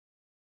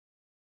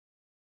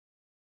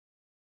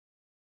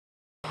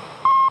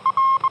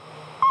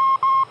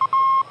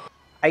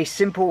a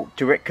simple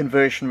direct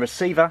conversion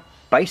receiver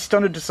based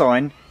on a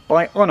design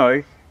by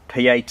Ono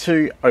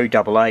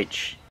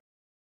PA2OHH.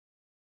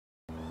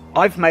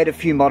 I've made a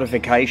few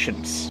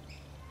modifications.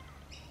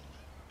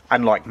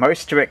 Unlike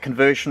most direct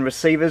conversion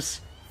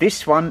receivers,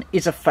 this one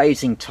is a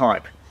phasing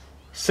type,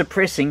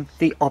 suppressing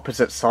the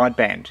opposite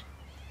sideband.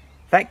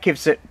 That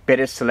gives it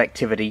better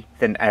selectivity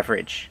than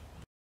average.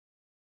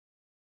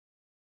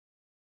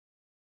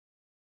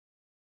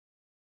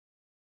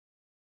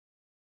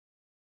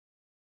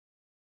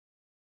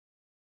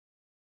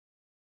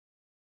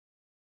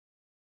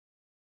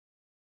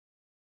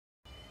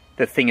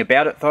 The thing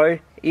about it though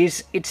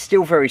is it's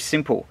still very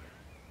simple,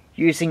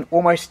 using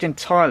almost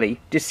entirely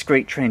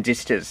discrete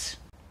transistors.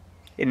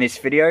 In this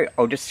video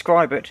I'll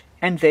describe it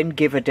and then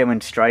give a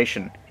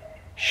demonstration,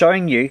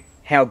 showing you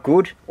how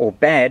good or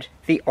bad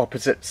the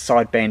opposite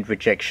sideband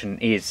rejection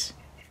is.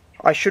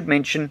 I should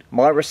mention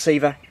my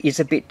receiver is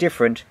a bit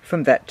different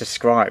from that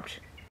described.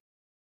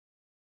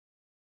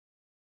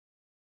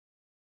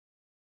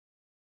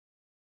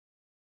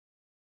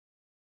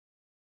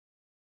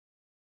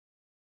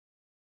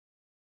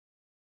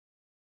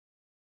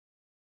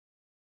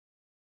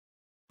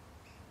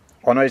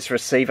 Ono's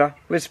receiver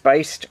was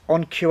based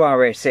on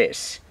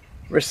QRSS,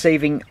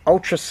 receiving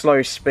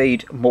ultra-slow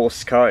speed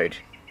Morse code.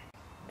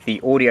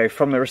 The audio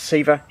from the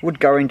receiver would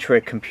go into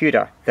a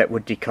computer that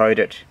would decode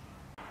it.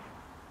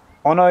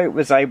 Ono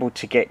was able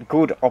to get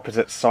good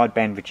opposite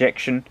sideband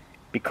rejection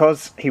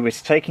because he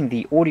was taking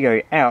the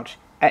audio out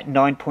at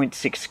 9.6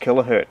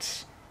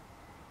 kHz.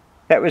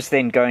 That was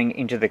then going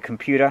into the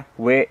computer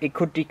where it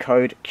could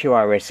decode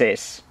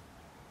QRSS.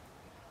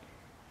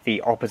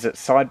 The opposite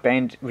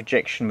sideband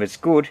rejection was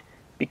good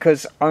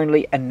because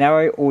only a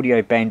narrow audio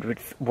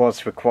bandwidth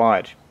was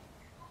required.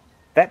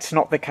 That's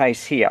not the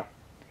case here.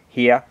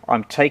 Here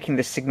I'm taking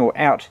the signal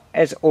out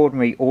as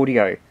ordinary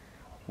audio,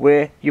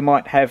 where you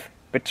might have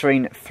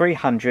between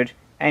 300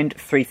 and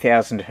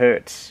 3000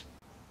 Hz.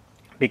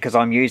 Because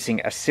I'm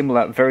using a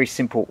similar very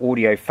simple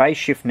audio phase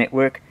shift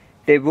network,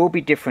 there will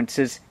be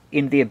differences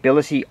in the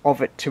ability of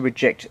it to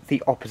reject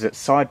the opposite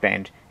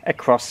sideband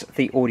across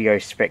the audio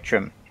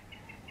spectrum.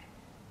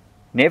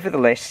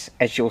 Nevertheless,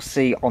 as you'll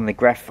see on the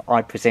graph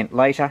I present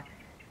later,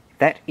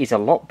 that is a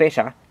lot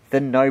better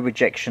than no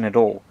rejection at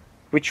all,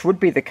 which would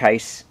be the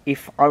case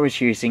if I was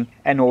using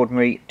an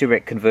ordinary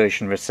direct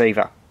conversion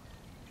receiver.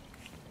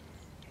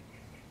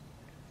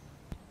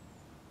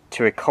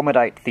 To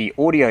accommodate the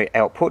audio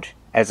output,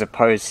 as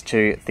opposed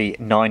to the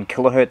 9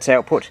 kHz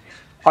output,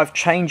 I've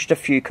changed a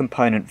few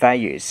component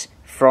values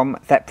from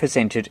that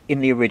presented in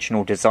the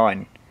original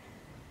design.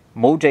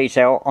 More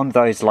detail on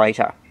those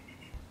later.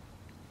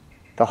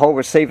 The whole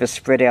receiver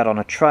spread out on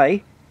a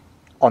tray.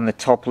 On the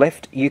top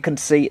left you can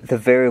see the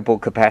variable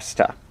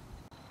capacitor.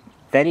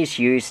 That is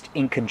used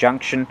in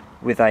conjunction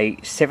with a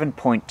 7.2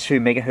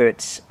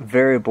 MHz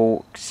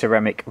variable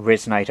ceramic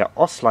resonator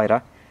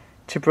oscillator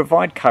to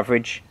provide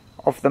coverage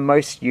of the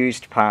most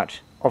used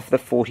part of the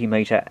 40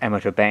 meter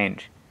amateur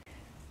band.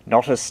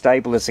 Not as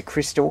stable as a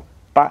crystal,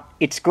 but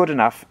it's good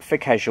enough for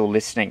casual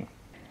listening.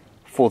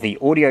 For the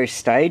audio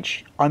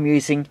stage, I'm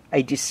using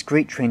a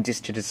discrete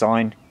transistor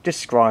design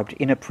described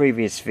in a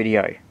previous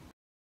video.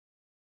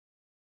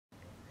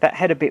 That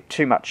had a bit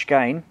too much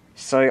gain,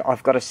 so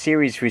I've got a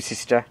series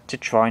resistor to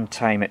try and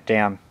tame it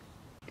down.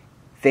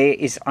 There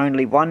is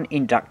only one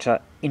inductor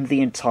in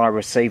the entire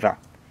receiver.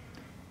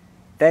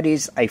 That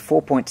is a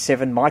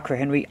 4.7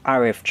 microhenry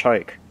RF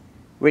choke,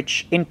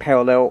 which in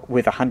parallel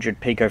with a 100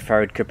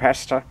 picofarad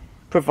capacitor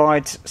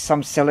provides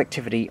some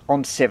selectivity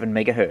on 7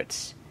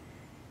 MHz.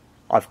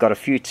 I've got a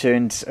few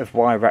turns of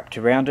wire wrapped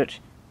around it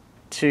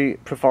to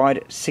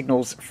provide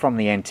signals from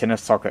the antenna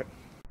socket.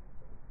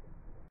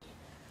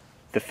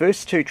 The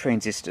first two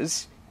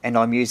transistors, and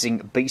I'm using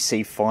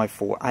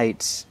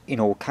BC548s in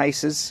all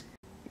cases,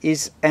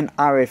 is an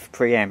RF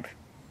preamp.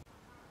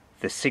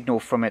 The signal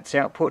from its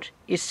output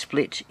is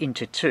split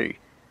into two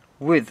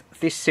with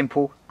this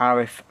simple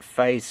RF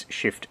phase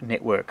shift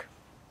network.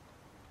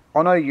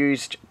 Ono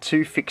used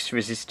two fixed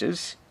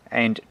resistors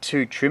and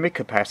two trimmer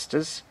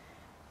capacitors,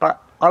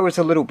 but I was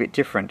a little bit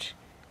different,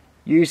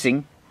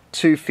 using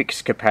two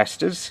fixed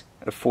capacitors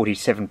of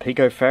 47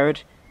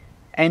 picofarad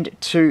and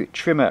two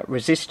trimmer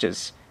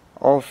resistors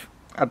of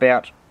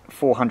about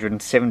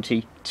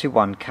 470 to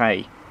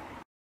 1K.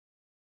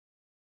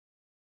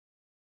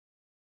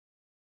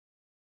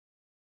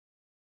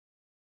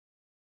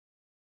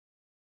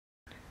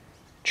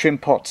 Trim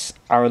pots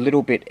are a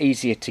little bit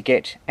easier to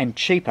get and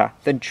cheaper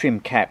than trim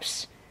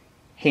caps,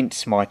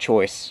 hence my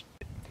choice.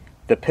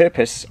 The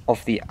purpose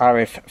of the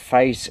RF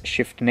phase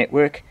shift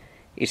network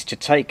is to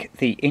take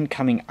the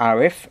incoming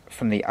RF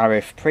from the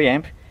RF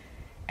preamp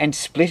and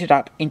split it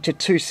up into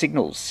two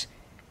signals,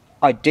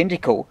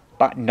 identical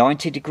but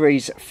 90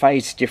 degrees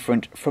phase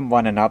different from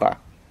one another.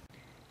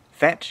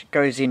 That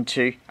goes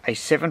into a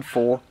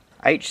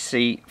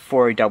 74HC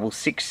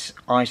 4066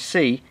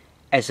 IC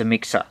as a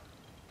mixer.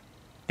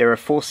 There are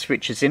 4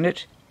 switches in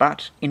it,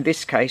 but in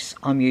this case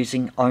I'm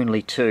using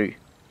only 2.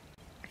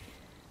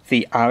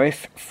 The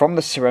RF from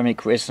the ceramic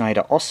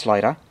resonator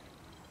oscillator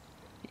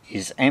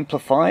is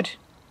amplified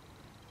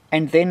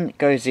and then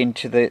goes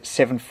into the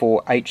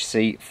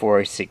 74HC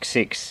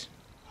 4066.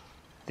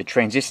 The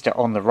transistor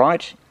on the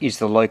right is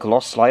the local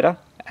oscillator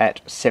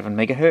at 7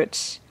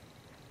 MHz.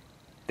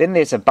 Then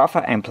there's a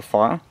buffer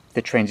amplifier,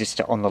 the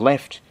transistor on the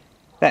left,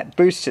 that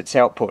boosts its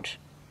output.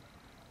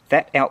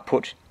 That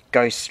output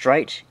goes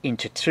straight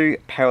into two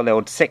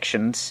paralleled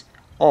sections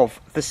of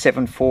the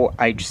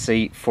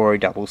 74HC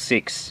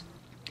 4066.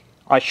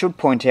 I should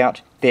point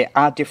out there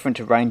are different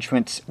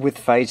arrangements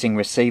with phasing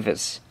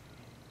receivers.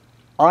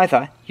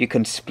 Either you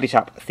can split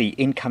up the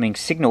incoming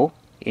signal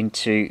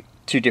into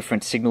two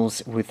different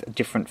signals with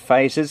different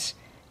phases,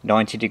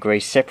 90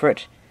 degrees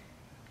separate,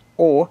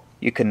 or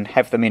you can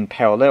have them in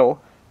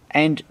parallel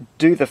and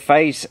do the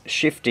phase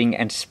shifting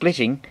and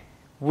splitting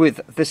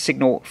with the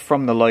signal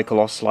from the local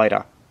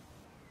oscillator.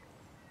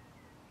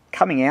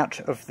 Coming out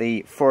of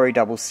the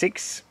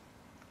 4066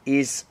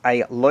 is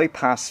a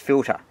low-pass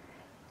filter.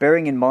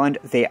 Bearing in mind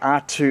there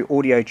are two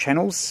audio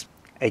channels.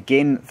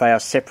 Again, they are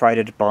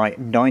separated by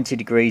 90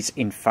 degrees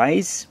in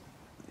phase.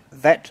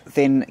 That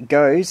then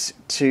goes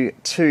to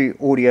two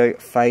audio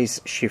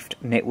phase shift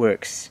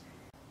networks.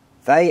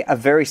 They are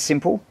very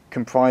simple,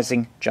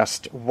 comprising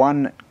just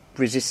one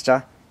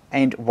resistor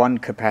and one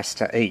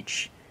capacitor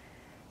each.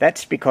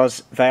 That's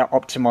because they are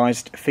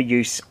optimized for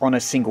use on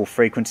a single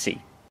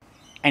frequency.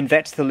 And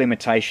that's the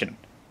limitation.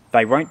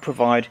 They won't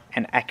provide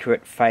an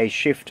accurate phase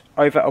shift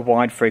over a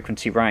wide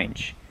frequency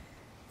range.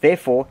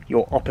 Therefore,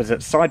 your opposite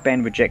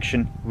sideband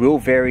rejection will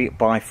vary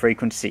by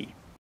frequency.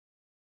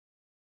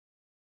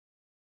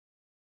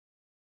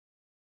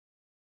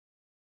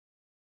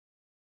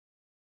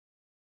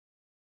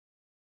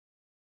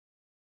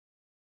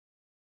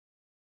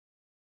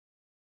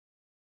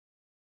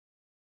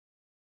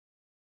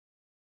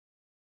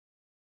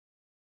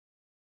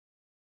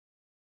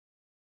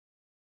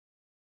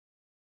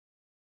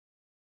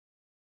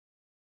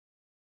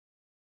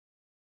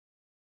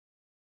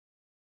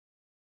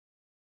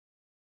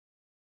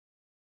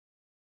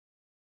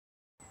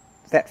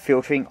 That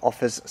filtering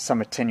offers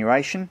some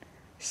attenuation,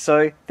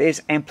 so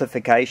there's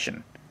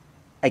amplification.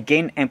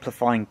 Again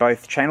amplifying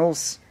both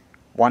channels,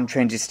 one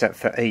transistor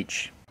for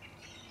each.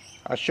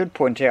 I should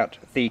point out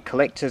the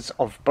collectors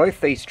of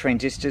both these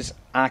transistors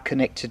are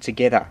connected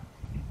together.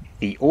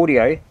 The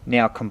audio,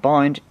 now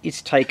combined,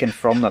 is taken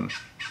from them.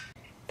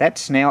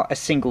 That's now a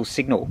single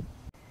signal.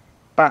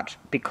 But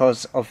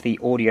because of the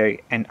audio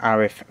and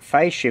RF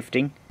phase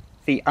shifting,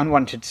 the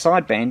unwanted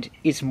sideband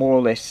is more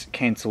or less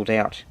cancelled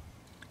out.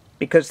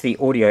 Because the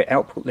audio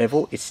output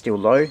level is still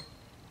low,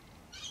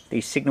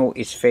 the signal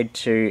is fed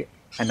to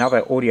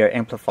another audio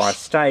amplifier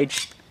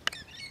stage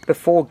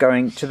before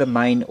going to the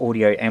main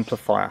audio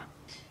amplifier.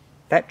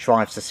 That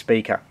drives the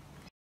speaker.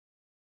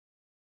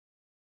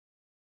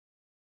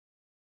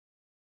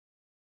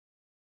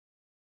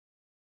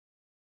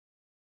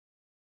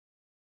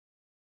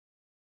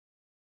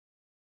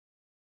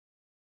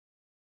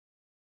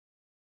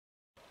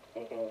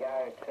 You can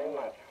go too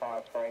much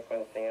high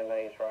frequency in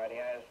these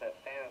radios, it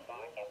sounds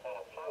like you've got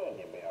a plug in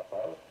your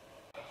mouth.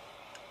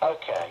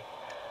 Okay.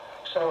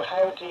 So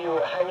how do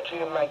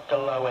you make the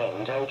low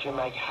end? How do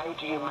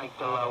you make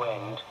the low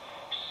end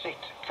sit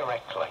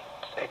correctly?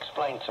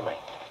 Explain to me.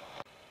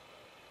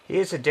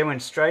 Here's a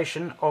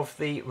demonstration of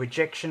the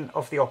rejection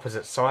of the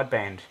opposite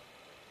sideband.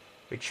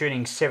 We're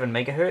tuning 7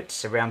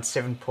 MHz, around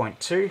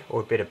 7.2 or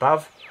a bit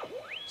above,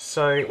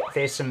 so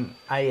there's some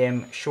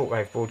AM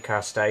shortwave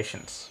broadcast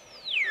stations.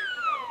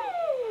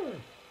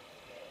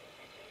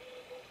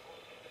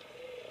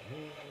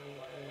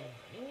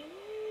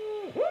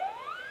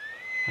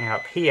 Now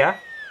up here,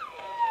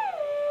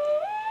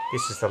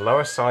 this is the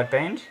lower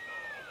sideband.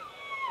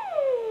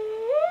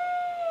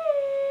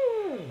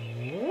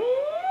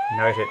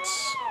 Note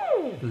its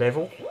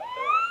level.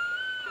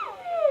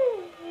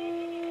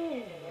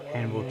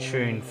 And we'll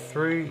tune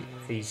through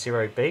the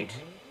 0 beat.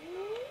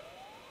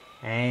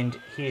 And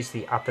here's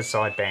the upper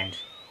sideband.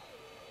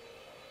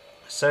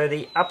 So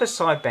the upper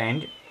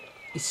sideband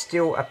is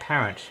still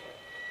apparent.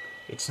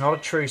 It's not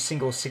a true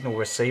single signal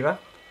receiver.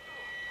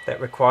 That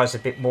requires a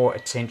bit more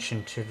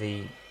attention to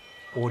the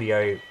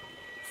audio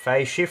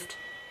phase shift.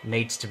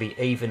 Needs to be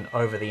even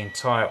over the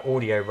entire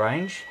audio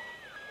range.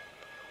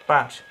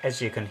 But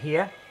as you can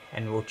hear,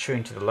 and we'll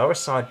tune to the lower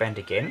sideband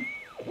again,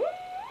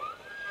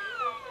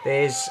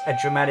 there's a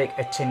dramatic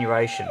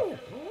attenuation.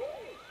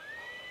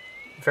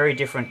 Very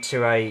different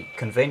to a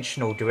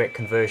conventional direct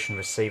conversion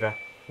receiver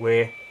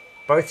where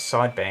both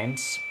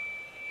sidebands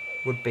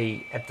would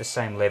be at the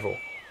same level.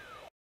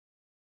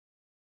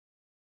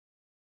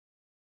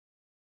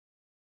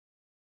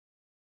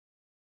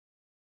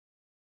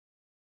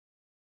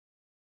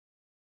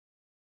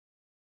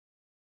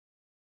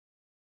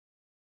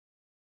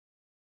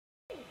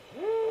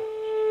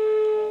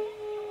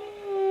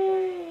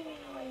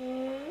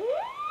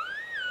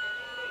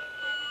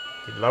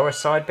 The lower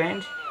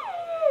sideband,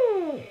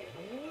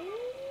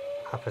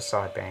 upper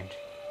sideband.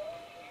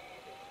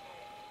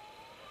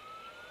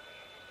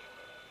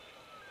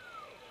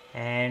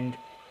 And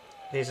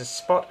there's a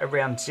spot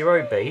around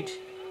 0 beat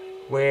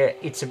where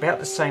it's about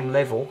the same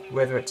level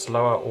whether it's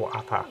lower or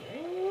upper.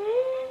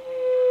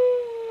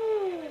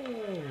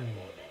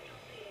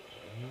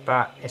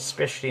 But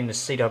especially in the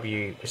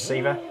CW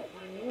receiver,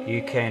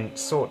 you can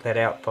sort that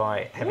out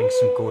by having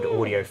some good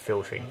audio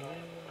filtering.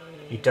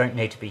 You don't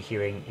need to be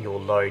hearing your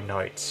low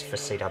notes for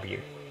CW.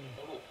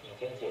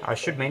 I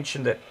should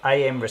mention that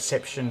AM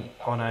reception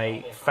on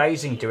a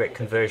phasing direct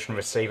conversion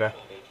receiver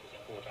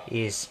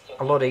is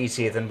a lot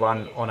easier than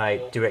one on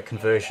a direct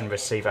conversion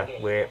receiver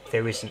where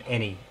there isn't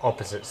any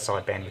opposite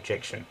sideband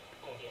rejection.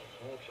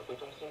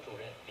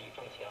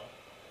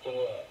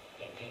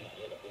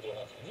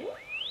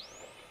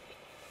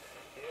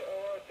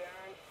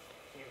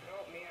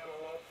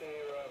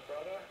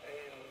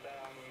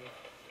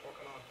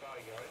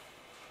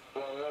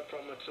 Well, no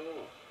problem at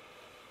all.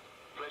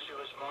 Pleasure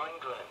is mine,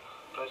 Glenn.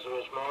 Pleasure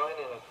is mine,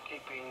 and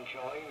keep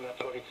enjoying, that's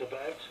what it's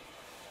about.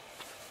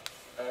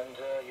 And,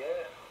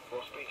 yeah,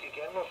 we'll speak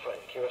again, my friend.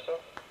 QSL?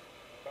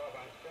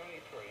 Sideband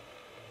 73,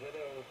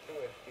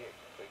 ZL2SDX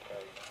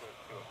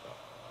VK3YE.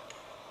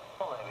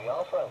 Oh, there we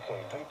are,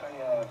 Frankie.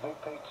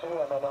 VP2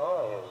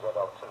 MNI is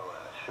ZL2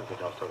 Sugar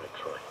Delta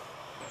X-ray.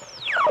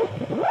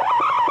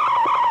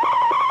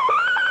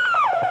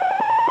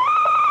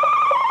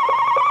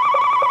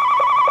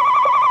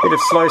 Bit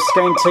of slow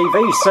scan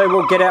TV, so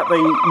we'll get out the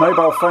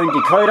mobile phone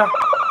decoder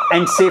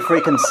and see if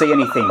we can see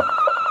anything.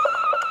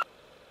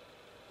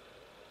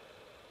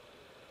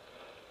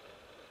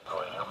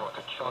 I'm like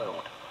a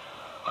child.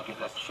 I get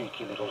that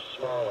cheeky little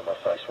smile on my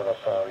face when I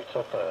fire it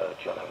up,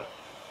 John.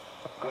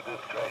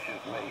 Goodness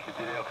gracious me,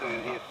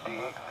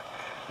 ZL2SDX,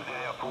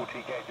 ZL40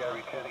 gauge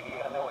returning.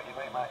 I know what you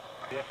mean, mate.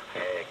 Yeah,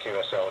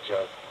 QSL,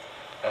 Joe.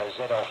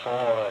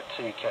 ZL4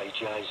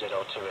 TKJ,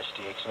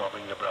 ZL2SDX, and I'll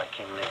bring the brake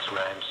in next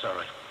round,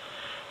 sorry.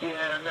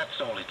 Yeah, and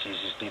that's all it is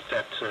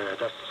that's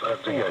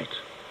V8.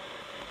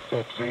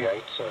 That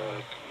V8,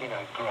 you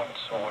know, grunt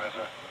or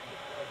whatever.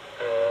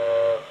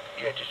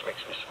 Yeah, it just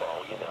makes me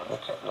smile, you know. The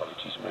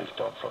technology's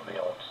moved on from the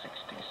old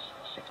 60s,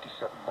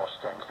 67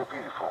 Mustangs. They're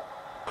beautiful.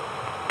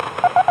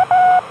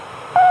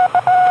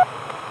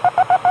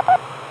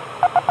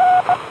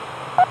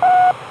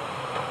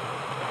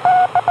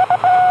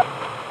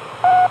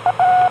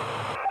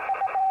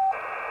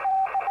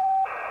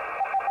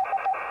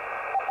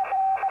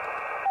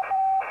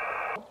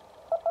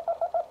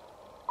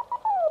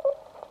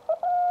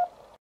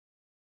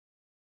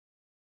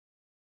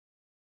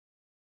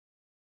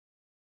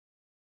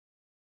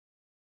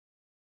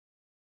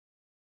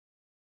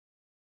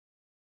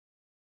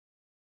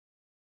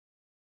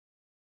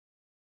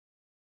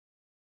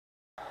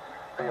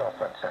 They are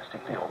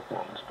fantastic, the old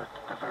ones, but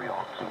they're very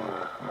hard to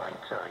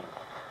maintain.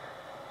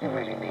 You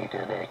really need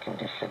an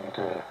air-conditioned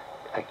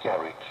a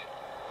garage.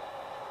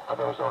 And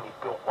those only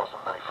built,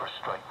 wasn't they, for a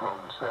straight run,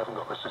 so they haven't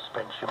got the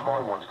suspension.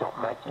 My one's got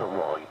Magna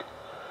Ride,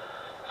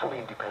 fully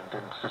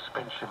independent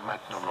suspension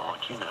Magna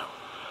Ride, you know.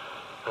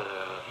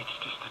 It's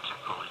just the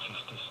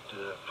technology's just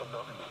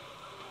phenomenal.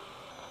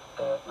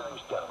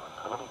 Name's Darren,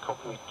 and I'm in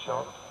copy with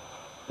John.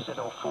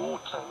 ZL4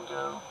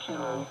 Tango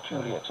Kilo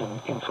Juliet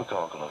in for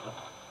Gargle Oven.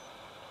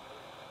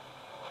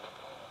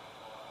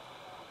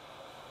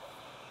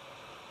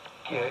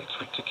 Yeah, it's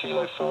Victor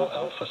Kilo 4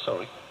 Alpha,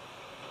 sorry.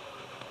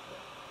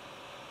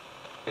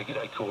 Yeah,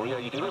 g'day Corey, how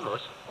you doing,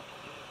 mate?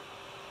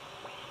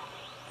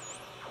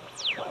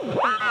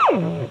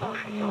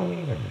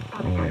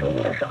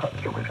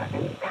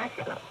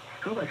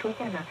 如果出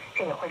现呢，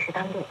这也会是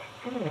当地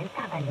今年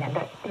下半年的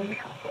第一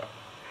场雪。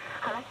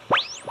好了。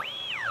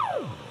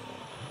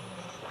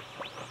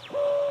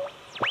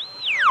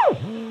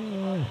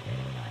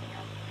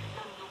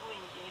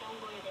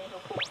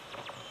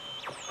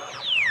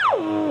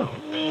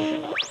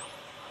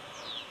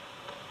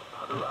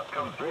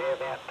Come through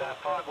about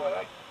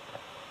 5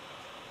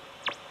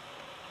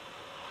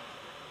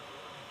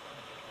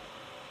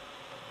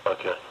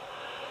 Okay.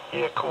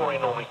 Yeah, Corey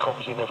normally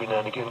comes in every now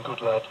and again,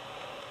 good lad.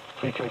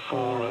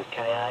 VK4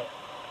 KA.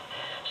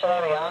 So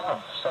there we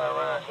are. So,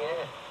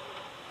 yeah.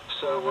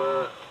 So,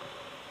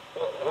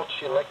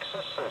 what's your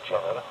Lexus,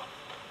 John?